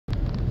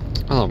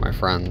Hello, my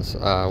friends.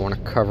 I want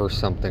to cover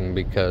something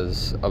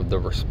because of the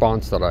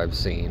response that I've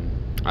seen.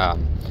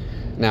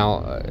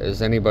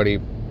 As anybody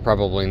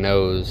probably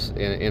knows,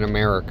 in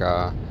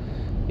America,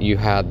 you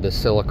had the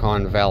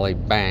Silicon Valley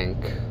Bank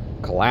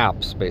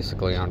collapse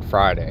basically on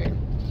Friday,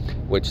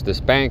 which this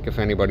bank, if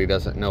anybody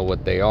doesn't know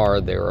what they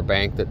are, they're a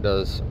bank that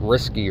does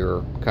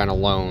riskier kind of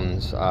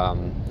loans.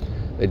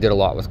 They did a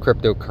lot with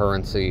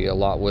cryptocurrency, a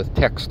lot with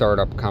tech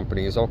startup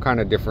companies, all kind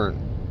of different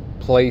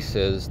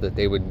places that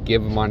they would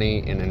give money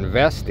and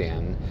invest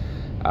in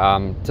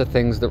to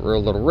things that were a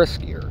little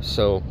riskier.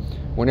 So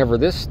whenever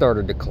this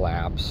started to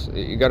collapse,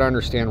 you got to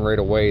understand right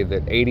away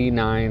that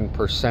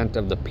 89%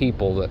 of the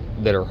people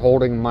that are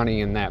holding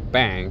money in that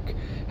bank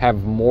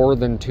have more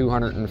than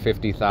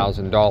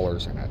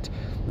 $250,000 in it.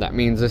 That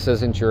means this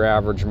isn't your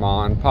average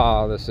ma and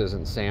pa, this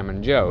isn't Sam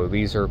and Joe.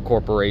 These are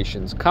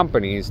corporations,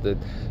 companies that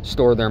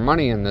store their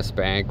money in this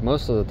bank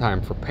most of the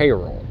time for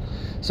payroll.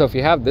 So if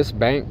you have this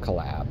bank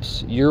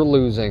collapse, you're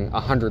losing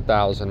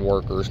 100,000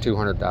 workers,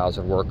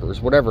 200,000 workers,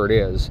 whatever it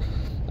is.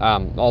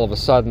 All of a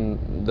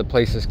sudden, the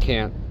places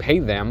can't pay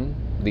them.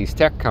 These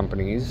tech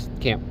companies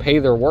can't pay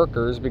their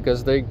workers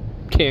because they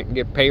can't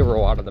get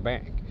payroll out of the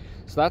bank.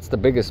 So that's the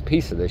biggest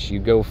piece of this. You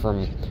go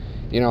from,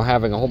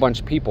 having a whole bunch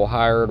of people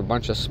hired, a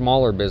bunch of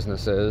smaller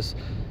businesses,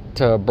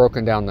 to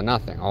broken down to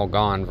nothing, all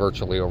gone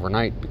virtually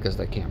overnight because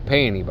they can't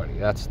pay anybody.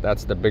 That's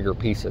the bigger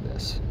piece of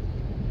this.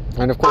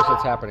 And of course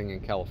it's happening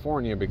in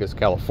California because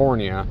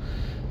California,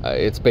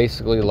 it's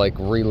basically like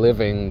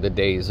reliving the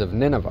days of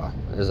Nineveh,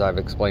 as I've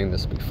explained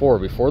this before.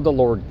 Before the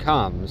Lord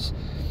comes,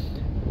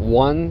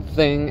 one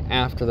thing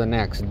after the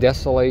next,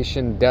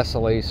 desolation,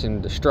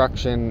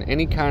 destruction,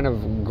 any kind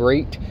of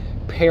great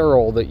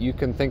peril that you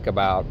can think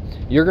about,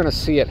 you're going to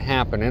see it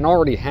happen, and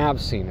already have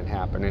seen it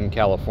happen in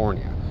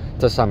California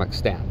to some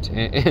extent.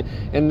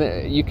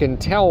 And you can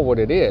tell what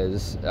it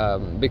is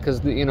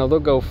because, they'll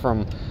go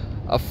from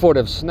a foot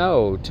of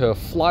snow to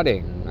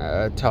flooding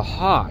to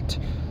hot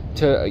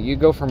to, you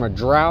go from a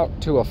drought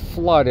to a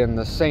flood in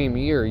the same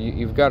year.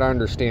 You've got to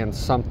understand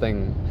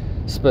something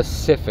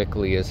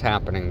specifically is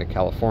happening to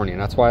California,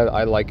 and that's why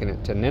I liken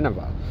it to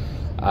Nineveh.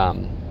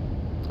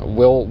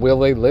 Will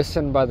they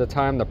listen by the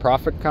time the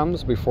prophet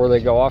comes before they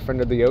go off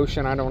into the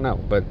ocean? I don't know,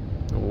 but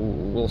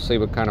we'll see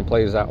what kind of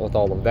plays out with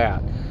all of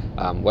that.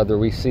 Whether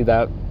we see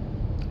that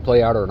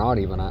play out or not,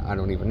 even I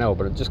don't even know,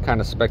 but it's just kind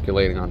of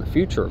speculating on the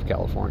future of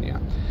California.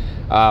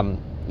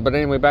 But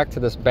anyway, back to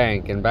this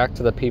bank and back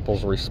to the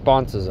people's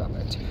responses of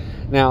it.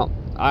 Now,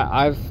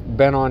 I've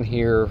been on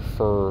here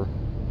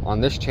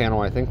on this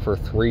channel, I think for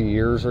 3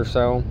 years or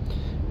so,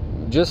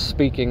 just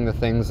speaking the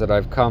things that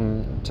I've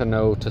come to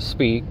know to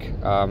speak.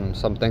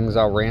 Some things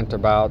I'll rant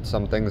about,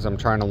 some things I'm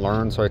trying to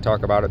learn, so I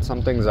talk about it.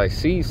 Some things I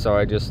see, so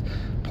I just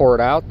pour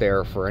it out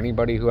there for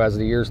anybody who has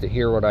the ears to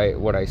hear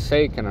what I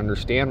say, can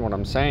understand what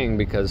I'm saying,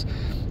 because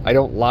I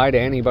don't lie to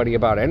anybody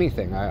about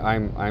anything.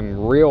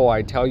 I'm real.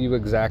 I tell you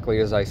exactly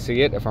as I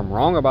see it. If I'm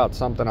wrong about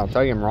something, I'll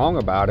tell you I'm wrong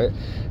about it.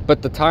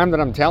 But the time that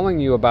I'm telling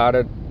you about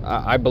it,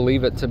 I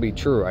believe it to be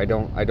true. I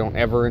don't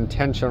ever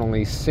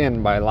intentionally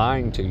sin by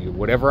lying to you.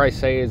 Whatever I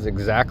say is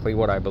exactly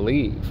what I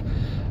believe.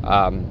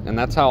 And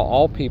that's how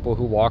all people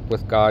who walk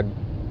with God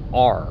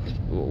are.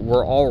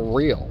 We're all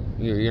real.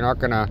 You're not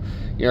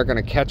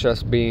gonna catch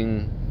us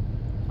being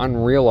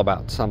unreal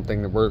about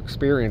something that we're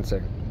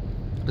experiencing.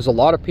 There's a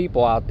lot of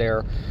people out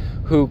there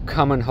who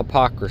come in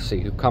hypocrisy,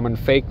 who come in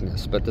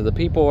fakeness, but to the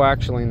people who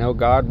actually know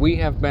God, we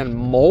have been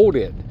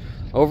molded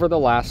over the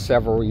last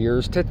several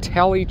years to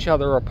tell each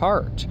other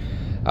apart.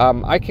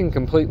 I can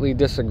completely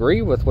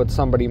disagree with what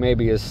somebody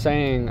maybe is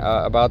saying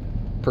about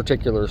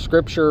particular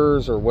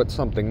scriptures, or what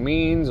something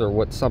means, or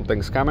what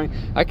something's coming.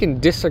 I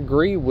can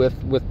disagree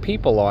with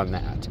people on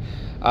that.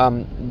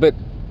 But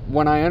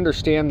when I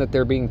understand that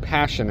they're being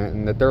passionate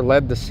and that they're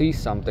led to see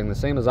something, the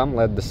same as I'm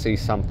led to see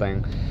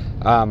something,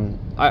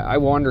 I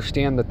will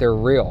understand that they're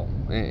real.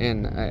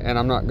 And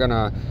I'm not going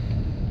to,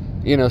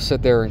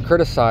 sit there and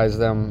criticize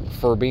them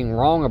for being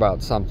wrong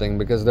about something,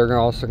 because they're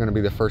also going to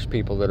be the first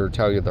people that are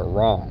tell you they're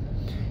wrong.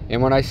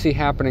 And what I see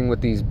happening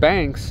with these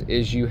banks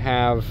is you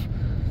have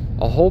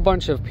a whole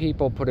bunch of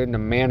people put into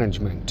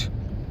management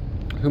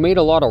who made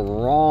a lot of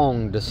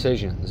wrong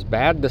decisions,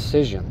 bad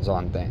decisions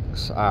on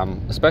things,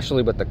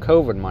 especially with the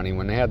COVID money,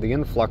 when they had the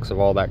influx of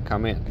all that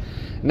come in.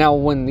 Now,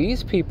 when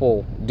these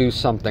people do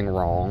something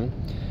wrong,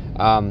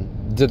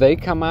 do they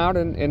come out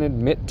and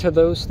admit to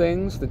those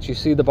things that you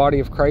see the body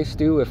of Christ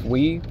do? If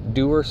we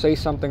do or say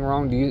something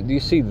wrong, do you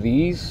see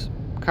these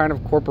kind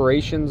of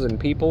corporations and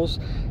peoples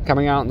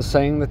coming out and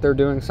saying that they're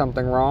doing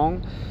something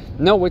wrong?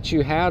 No, what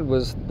you had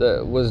was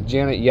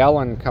Janet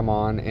Yellen come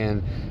on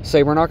and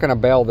say, we're not going to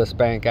bail this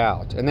bank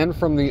out. And then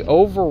from the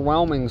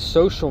overwhelming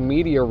social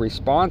media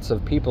response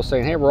of people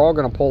saying, hey, we're all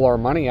going to pull our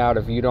money out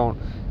if you don't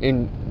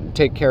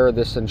take care of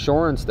this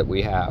insurance that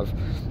we have,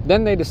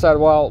 then they decided,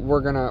 well,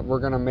 we're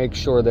gonna make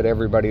sure that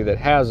everybody that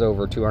has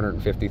over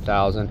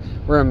 250,000,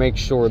 we're gonna make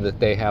sure that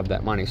they have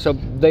that money. So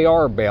they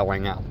are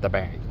bailing out the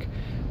bank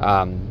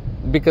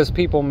because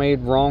people made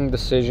wrong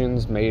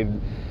decisions, made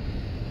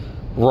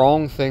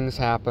wrong things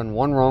happen,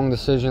 one wrong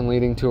decision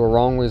leading to a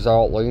wrong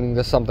result, leading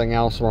to something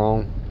else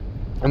wrong.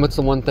 And what's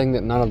the one thing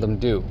that none of them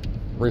do?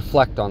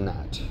 Reflect on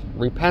that.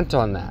 Repent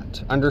on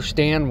that.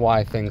 Understand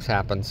why things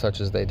happened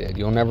such as they did.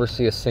 You'll never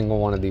see a single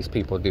one of these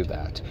people do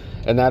that.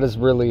 And that is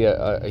really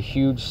a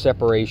huge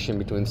separation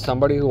between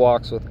somebody who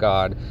walks with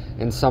God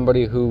and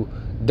somebody who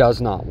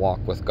does not walk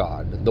with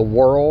God. The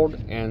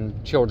world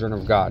and children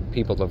of God,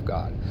 people of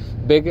God.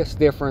 Biggest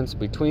difference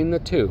between the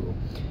two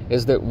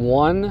is that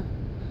one,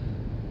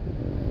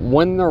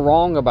 when they're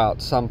wrong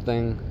about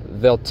something,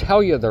 they'll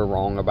tell you they're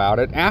wrong about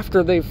it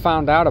after they've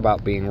found out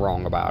about being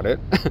wrong about it.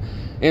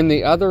 And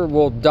the other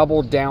will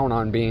double down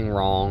on being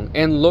wrong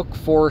and look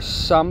for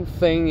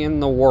something in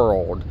the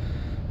world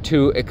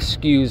to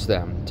excuse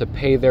them, to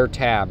pay their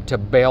tab, to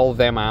bail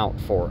them out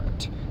for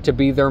it, to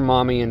be their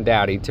mommy and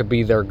daddy, to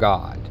be their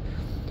God.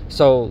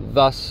 So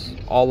thus,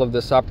 all of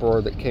this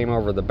uproar that came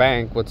over the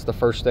bank, what's the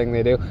first thing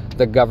they do?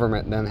 The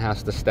government then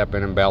has to step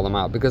in and bail them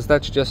out, because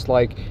that's just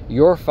like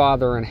your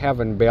Father in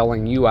heaven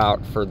bailing you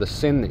out for the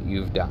sin that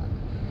you've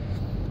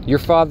done. Your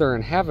Father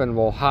in heaven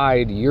will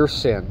hide your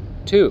sin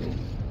too.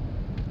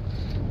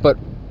 But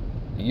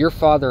your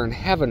Father in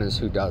heaven is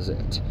who does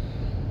it.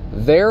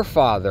 Their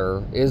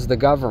father is the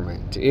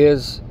government,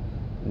 is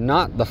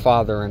not the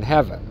Father in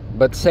heaven,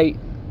 but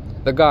Satan,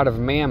 the god of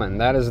mammon.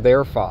 That is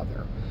their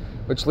father.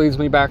 Which leads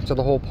me back to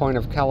the whole point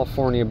of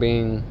California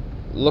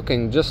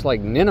looking just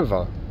like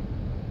Nineveh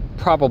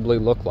probably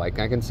looked like.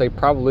 I can say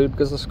probably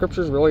because the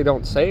scriptures really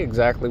don't say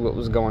exactly what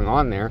was going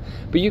on there,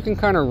 but you can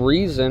kind of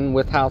reason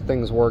with how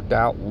things worked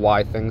out,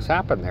 why things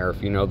happened there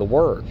if you know the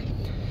word.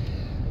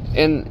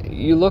 And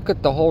you look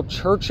at the whole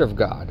church of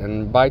God,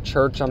 and by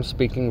church I'm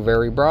speaking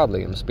very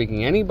broadly. I'm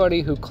speaking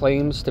anybody who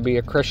claims to be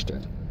a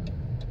Christian,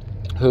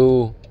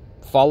 who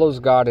follows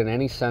God in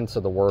any sense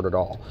of the word at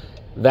all.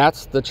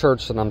 That's the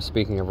church that I'm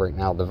speaking of right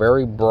now, the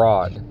very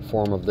broad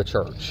form of the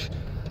church.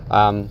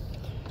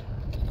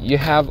 You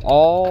have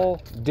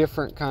all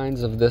different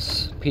kinds of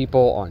this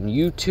people on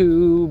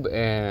YouTube,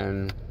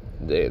 and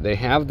they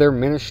have their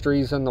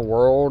ministries in the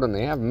world, and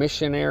they have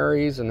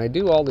missionaries, and they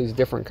do all these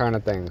different kind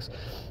of things.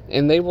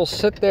 And they will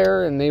sit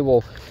there and they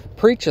will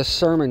preach a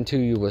sermon to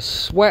you with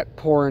sweat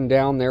pouring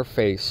down their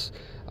face,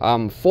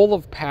 full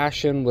of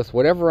passion, with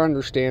whatever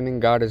understanding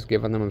God has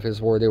given them of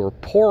His Word. They will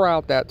pour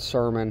out that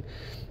sermon,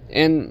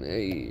 and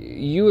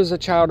you as a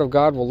child of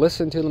God will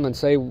listen to them and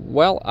say,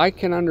 well, I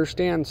can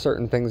understand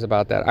certain things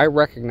about that. I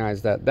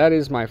recognize that. That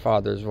is my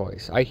Father's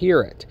voice. I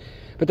hear it.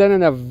 But then in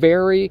the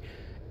very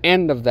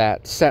end of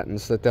that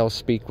sentence that they'll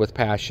speak with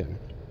passion,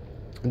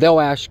 they'll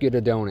ask you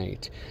to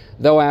donate.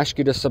 They'll ask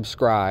you to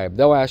subscribe.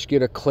 They'll ask you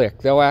to click.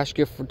 They'll ask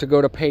you to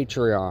go to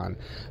Patreon.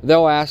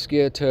 They'll ask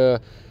you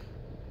to,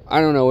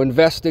 I don't know,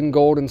 invest in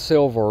gold and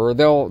silver. Or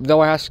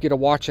they'll ask you to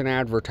watch an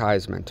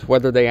advertisement.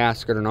 Whether they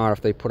ask it or not, if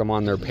they put them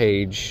on their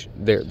page,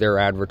 they're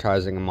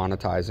advertising and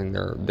monetizing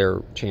their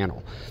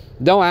channel.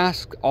 They'll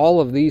ask all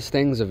of these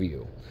things of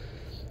you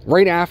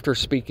right after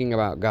speaking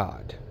about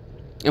God.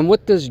 And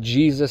what does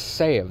Jesus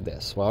say of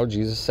this? Well,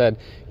 Jesus said,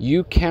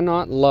 you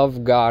cannot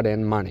love God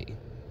and money.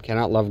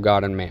 Cannot love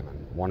God and mammon.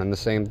 One and the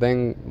same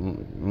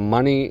thing.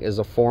 Money is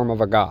a form of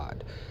a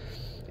god.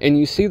 And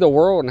you see the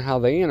world and how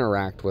they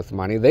interact with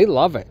money. They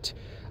love it.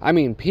 I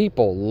mean,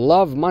 people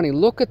love money.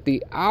 Look at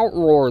the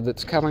outroar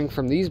that's coming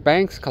from these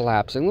banks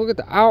collapsing. Look at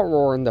the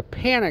outroar and the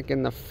panic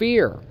and the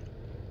fear.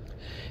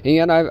 And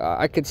yet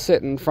I could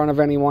sit in front of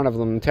any one of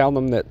them and tell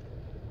them that,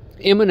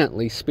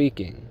 imminently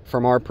speaking,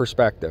 from our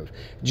perspective,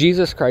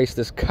 Jesus Christ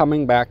is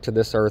coming back to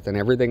this earth, and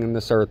everything in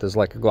this earth is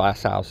like a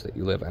glass house that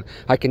you live in.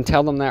 I can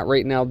tell them that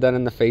right now, dead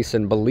in the face,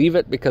 and believe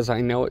it because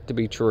I know it to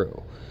be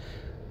true.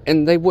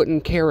 And they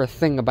wouldn't care a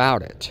thing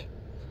about it.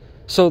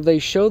 So they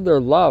show their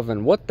love,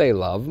 and what they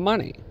love,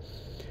 money.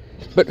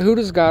 But who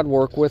does God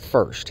work with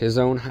first? His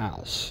own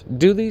house.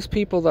 Do these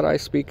people that I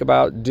speak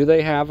about, do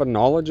they have a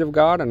knowledge of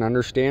God, an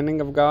understanding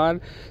of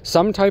God,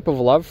 some type of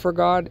love for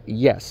God?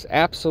 Yes,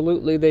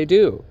 absolutely they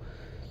do.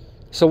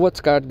 So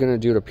what's God going to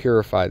do to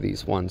purify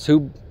these ones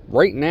who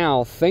right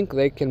now think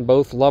they can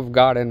both love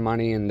God and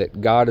money, and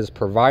that God is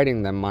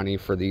providing them money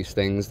for these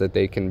things that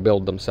they can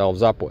build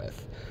themselves up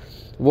with?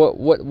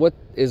 What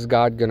is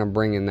God going to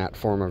bring in that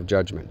form of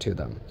judgment to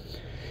them?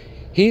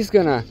 He's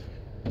going to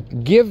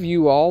give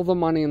you all the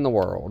money in the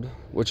world,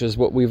 which is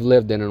what we've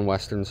lived in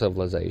Western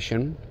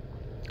civilization,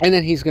 and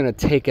then He's going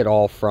to take it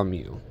all from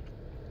you.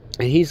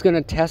 And He's going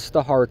to test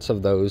the hearts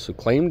of those who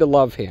claim to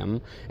love Him,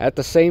 at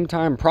the same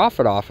time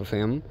profit off of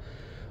Him,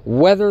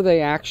 whether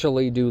they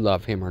actually do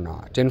love Him or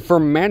not. And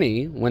for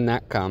many, when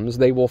that comes,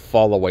 they will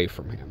fall away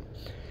from Him.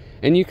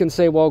 And you can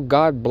say, well,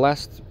 God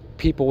blessed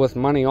people with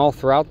money all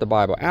throughout the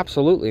Bible.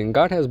 Absolutely. And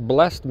God has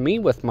blessed me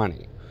with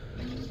money.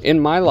 In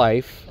my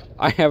life,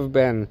 I have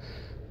been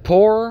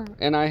poor,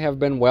 and I have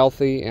been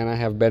wealthy, and I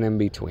have been in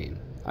between.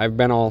 I've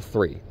been all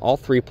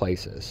three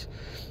places.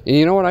 And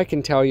you know what I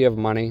can tell you of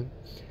money?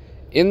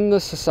 In the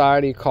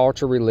society,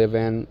 culture we live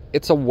in,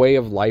 it's a way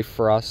of life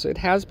for us. It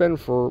has been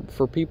for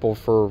people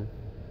for,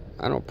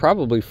 I don't know,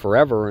 probably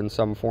forever in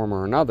some form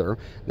or another.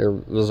 There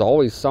was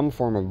always some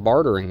form of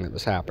bartering that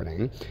was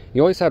happening.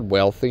 You always had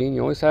wealthy, and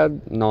you always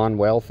had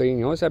non-wealthy, and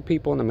you always had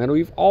people in the middle.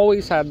 You've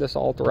always had this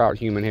all throughout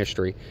human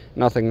history.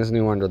 Nothing is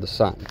new under the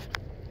sun.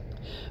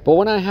 But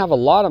when I have a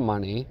lot of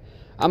money,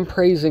 I'm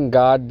praising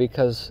God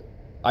because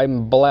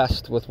I'm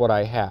blessed with what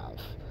I have.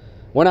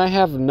 When I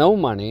have no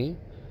money,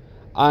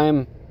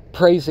 I'm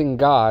praising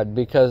God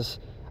because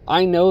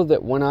I know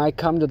that when I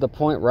come to the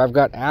point where I've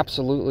got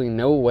absolutely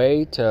no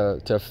way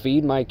to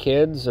feed my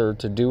kids or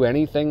to do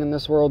anything in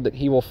this world, that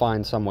He will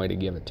find some way to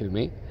give it to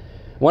me.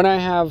 When I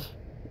have,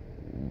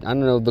 I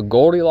don't know, the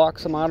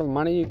Goldilocks amount of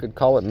money, you could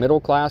call it middle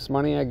class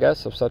money, I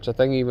guess, if such a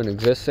thing even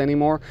exists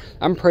anymore,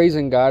 I'm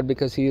praising God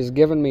because He has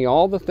given me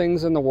all the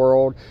things in the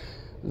world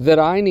that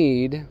I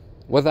need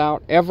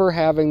without ever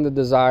having the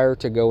desire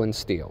to go and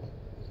steal.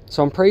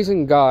 So I'm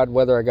praising God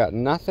whether I got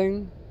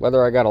nothing,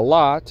 whether I got a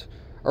lot,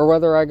 or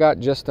whether I got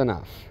just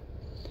enough.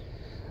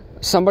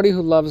 Somebody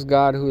who loves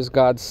God, who is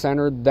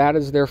God-centered, that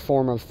is their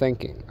form of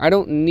thinking. I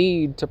don't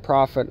need to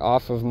profit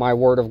off of my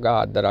word of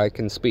God that I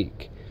can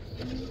speak.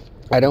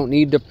 I don't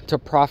need to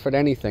profit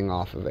anything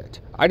off of it.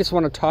 I just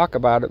want to talk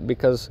about it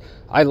because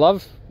I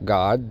love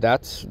God.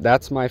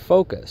 That's my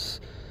focus.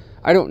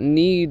 I don't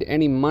need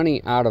any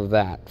money out of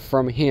that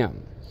from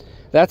Him.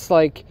 That's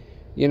like,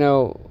 you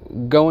know,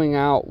 going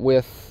out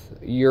with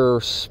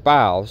your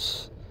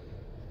spouse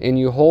and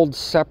you hold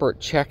separate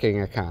checking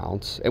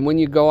accounts, and when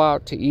you go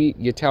out to eat,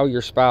 you tell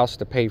your spouse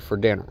to pay for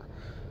dinner.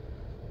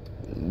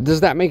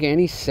 Does that make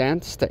any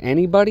sense to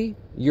anybody?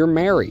 You're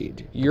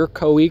married. You're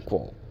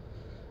co-equal.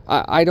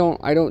 I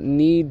don't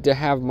need to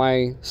have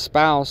my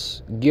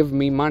spouse give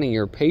me money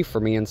or pay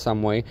for me in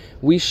some way.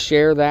 We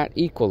share that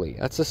equally.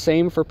 That's the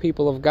same for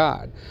people of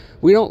God.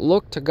 We don't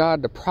look to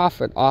God to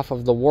profit off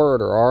of the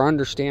Word or our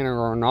understanding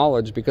or our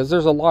knowledge, because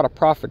there's a lot of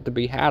profit to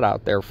be had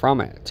out there from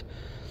it.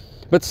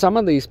 But some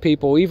of these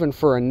people, even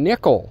for a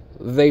nickel,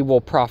 they will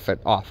profit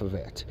off of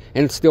it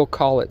and still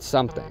call it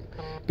something,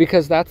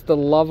 because that's the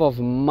love of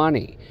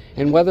money.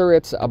 And whether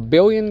it's $1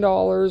 billion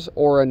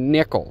or a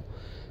nickel,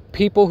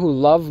 people who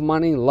love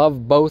money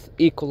love both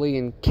equally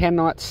and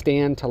cannot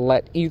stand to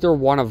let either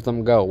one of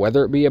them go,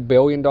 whether it be $1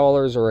 billion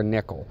or a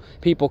nickel.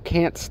 People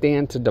can't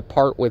stand to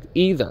depart with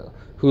either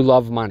who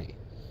love money.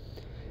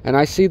 And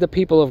I see the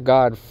people of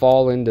God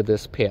fall into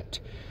this pit,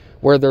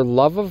 where their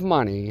love of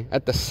money,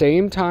 at the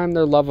same time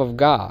their love of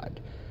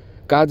God,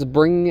 God's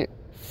bringing it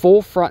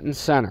full front and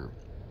center.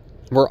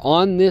 Where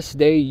on this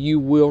day you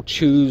will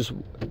choose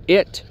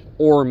it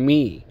or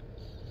me.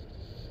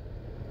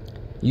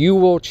 You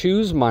will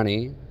choose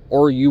money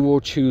or you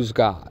will choose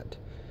God.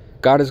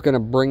 God is going to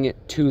bring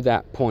it to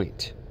that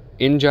point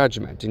in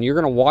judgment. And you're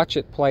going to watch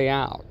it play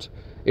out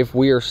if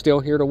we are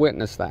still here to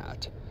witness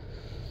that.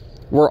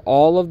 Where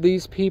all of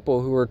these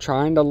people who are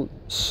trying to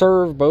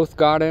serve both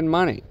God and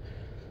money,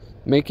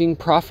 making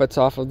profits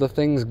off of the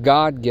things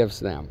God gives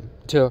them,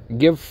 to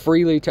give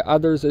freely to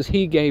others as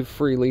He gave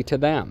freely to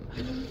them.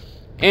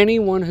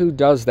 Anyone who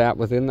does that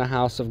within the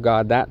house of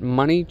God, that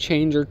money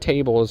changer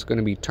table is going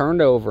to be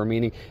turned over,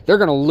 meaning they're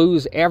going to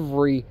lose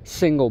every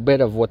single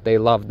bit of what they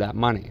loved, that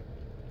money.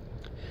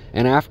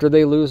 And after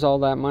they lose all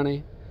that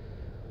money,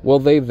 will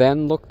they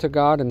then look to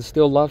God and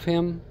still love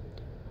Him?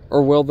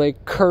 Or will they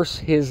curse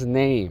His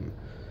name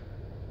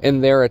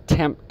in their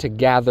attempt to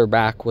gather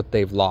back what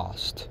they've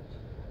lost,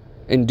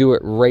 and do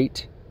it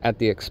right at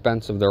the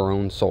expense of their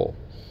own soul?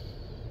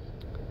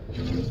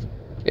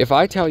 If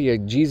I tell you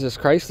Jesus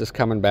Christ is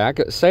coming back,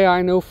 say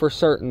I know for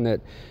certain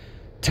that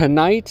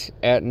tonight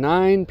at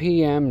 9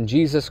 p.m.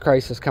 Jesus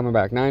Christ is coming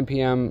back, 9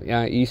 p.m.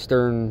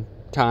 Eastern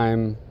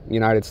Time,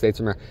 United States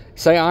of America.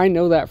 Say I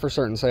know that for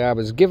certain. Say I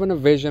was given a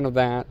vision of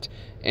that,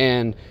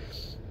 and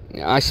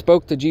I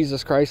spoke to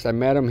Jesus Christ, I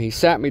met Him, He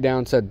sat me down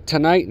and said,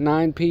 tonight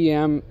 9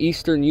 p.m.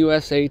 Eastern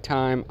USA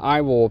time, I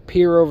will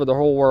appear over the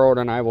whole world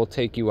and I will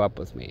take you up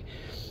with me.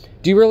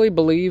 Do you really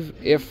believe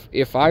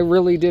if I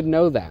really did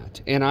know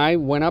that, and I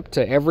went up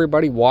to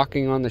everybody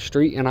walking on the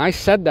street and I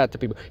said that to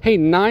people, hey,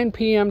 9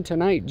 p.m.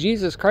 tonight,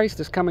 Jesus Christ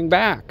is coming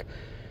back,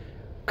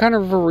 what kind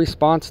of a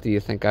response do you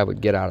think I would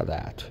get out of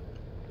that?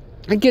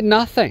 I'd get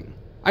nothing.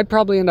 I'd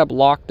probably end up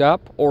locked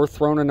up or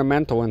thrown in a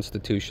mental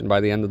institution by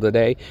the end of the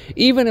day,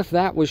 even if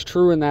that was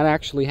true and that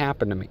actually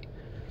happened to me.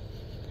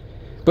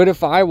 But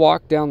if I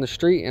walk down the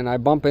street and I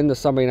bump into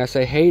somebody and I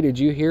say, hey, did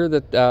you hear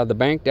that the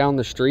bank down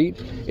the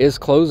street is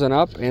closing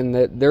up and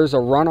that there's a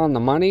run on the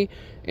money,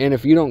 and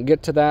if you don't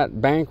get to that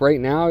bank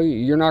right now,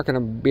 you're not going to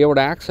be able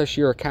to access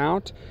your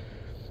account?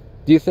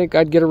 Do you think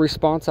I'd get a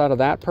response out of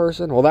that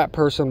person? Well, that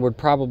person would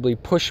probably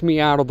push me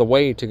out of the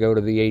way to go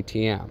to the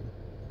ATM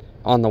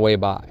on the way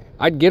by.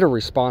 I'd get a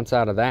response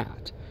out of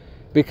that,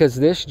 because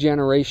this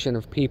generation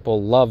of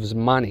people loves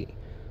money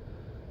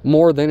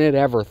more than it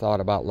ever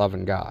thought about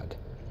loving God.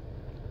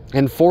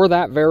 And for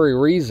that very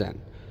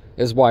reason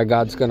is why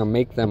God's going to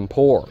make them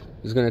poor.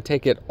 He's going to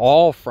take it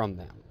all from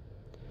them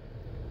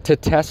to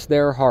test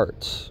their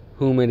hearts,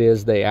 whom it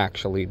is they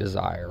actually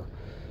desire.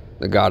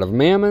 The God of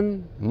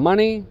mammon,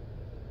 money,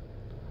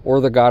 or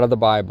the God of the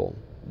Bible,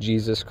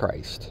 Jesus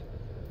Christ.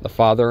 the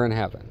Father in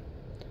heaven.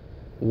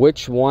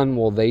 Which one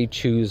will they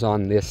choose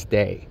on this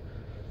day?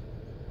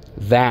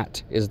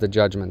 That is the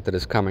judgment that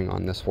is coming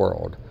on this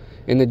world.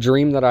 In the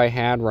dream that I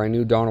had where I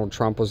knew Donald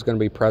Trump was going to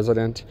be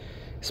president,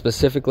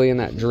 specifically in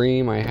that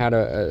dream, I had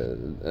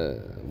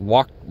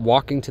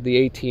walking to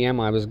the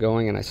ATM I was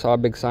going, and I saw a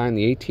big sign,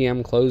 the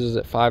ATM closes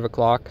at 5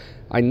 o'clock.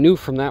 I knew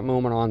from that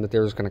moment on that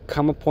there was going to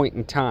come a point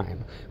in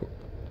time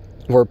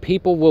where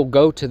people will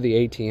go to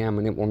the ATM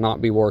and it will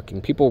not be working.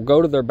 People will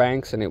go to their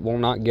banks and it will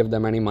not give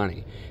them any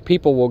money.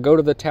 People will go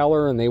to the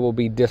teller and they will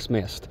be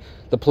dismissed.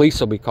 The police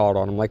will be called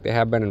on them like they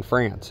have been in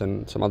France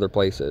and some other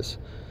places.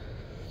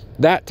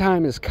 That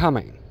time is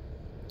coming.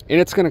 And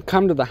it's going to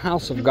come to the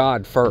house of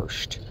God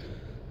first.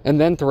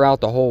 And then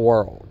throughout the whole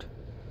world.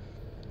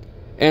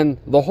 And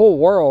the whole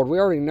world, we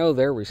already know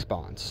their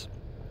response.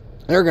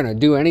 They're going to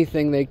do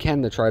anything they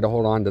can to try to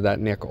hold on to that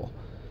nickel.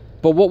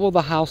 But what will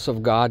the house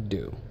of God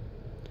do?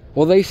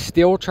 Will they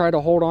still try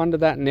to hold on to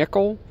that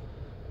nickel?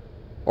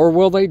 Or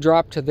will they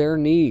drop to their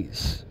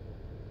knees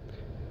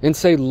and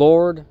say,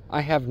 Lord,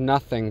 I have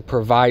nothing,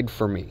 provide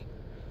for me.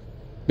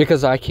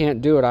 Because I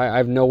can't do it. I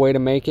have no way to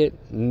make it.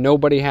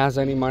 Nobody has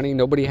any money.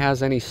 Nobody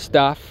has any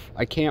stuff.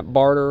 I can't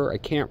barter. I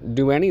can't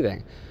do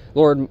anything.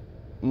 Lord,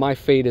 my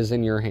fate is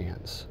in your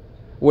hands.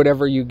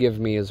 Whatever you give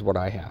me is what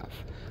I have.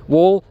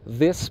 Will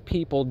this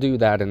people do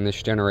that in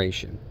this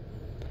generation?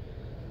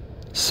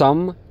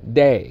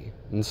 Someday,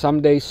 and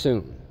someday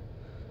soon,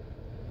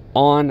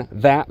 on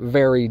that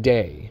very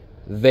day,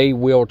 they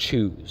will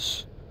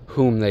choose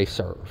whom they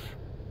serve.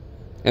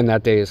 And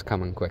that day is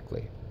coming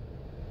quickly.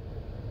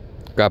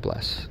 God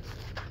bless.